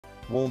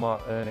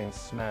Walmart earnings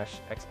smash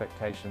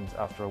expectations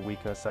after a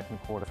weaker second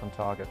quarter from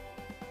Target.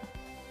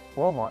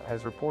 Walmart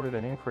has reported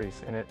an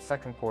increase in its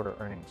second quarter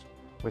earnings,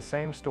 with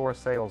same-store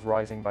sales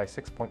rising by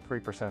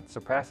 6.3%,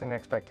 surpassing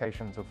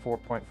expectations of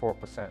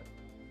 4.4%.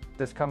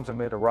 This comes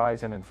amid a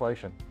rise in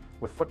inflation,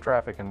 with foot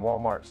traffic in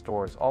Walmart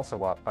stores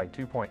also up by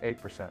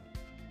 2.8%.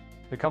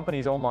 The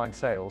company's online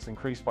sales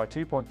increased by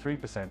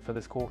 2.3% for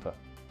this quarter.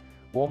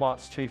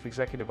 Walmart's chief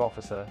executive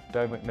officer,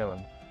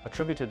 McMillon,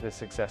 attributed this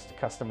success to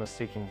customers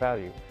seeking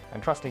value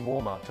and trusting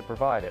Walmart to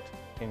provide it.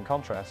 In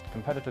contrast,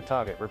 competitor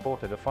Target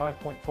reported a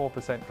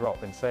 5.4%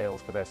 drop in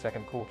sales for their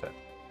second quarter.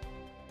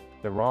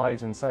 The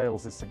rise in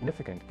sales is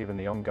significant given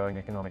the ongoing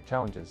economic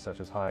challenges such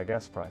as higher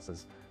gas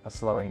prices, a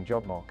slowing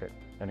job market,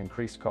 and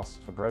increased costs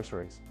for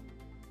groceries.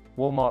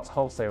 Walmart's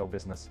wholesale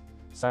business,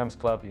 Sam's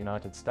Club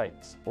United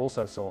States,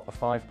 also saw a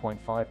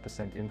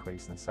 5.5%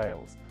 increase in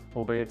sales,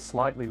 albeit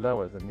slightly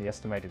lower than the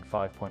estimated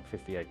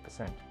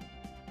 5.58%.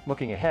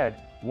 Looking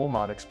ahead,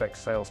 Walmart expects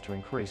sales to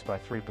increase by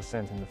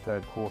 3% in the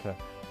third quarter,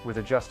 with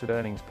adjusted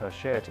earnings per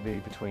share to be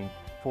between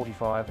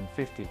 45 and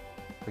 50.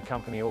 The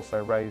company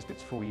also raised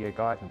its full-year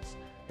guidance,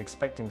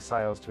 expecting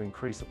sales to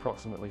increase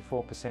approximately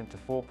 4% to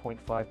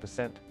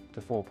 4.5%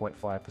 to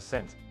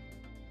 4.5%.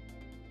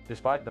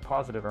 Despite the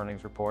positive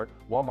earnings report,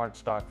 Walmart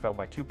stock fell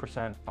by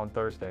 2% on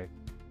Thursday.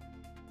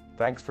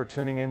 Thanks for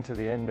tuning in to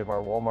the end of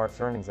our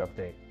Walmart's earnings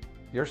update.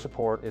 Your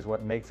support is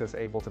what makes us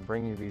able to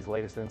bring you these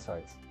latest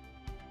insights.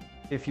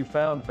 If you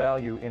found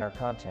value in our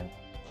content,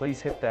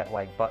 please hit that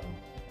like button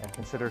and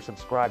consider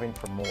subscribing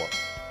for more.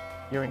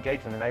 Your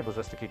engagement enables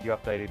us to keep you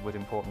updated with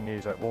important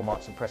news like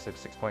Walmart's impressive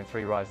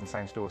 6.3% rise in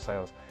same-store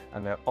sales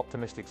and their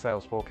optimistic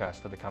sales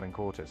forecast for the coming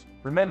quarters.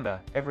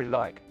 Remember, every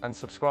like and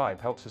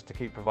subscribe helps us to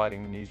keep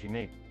providing the news you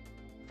need.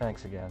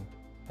 Thanks again,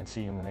 and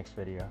see you in the next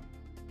video.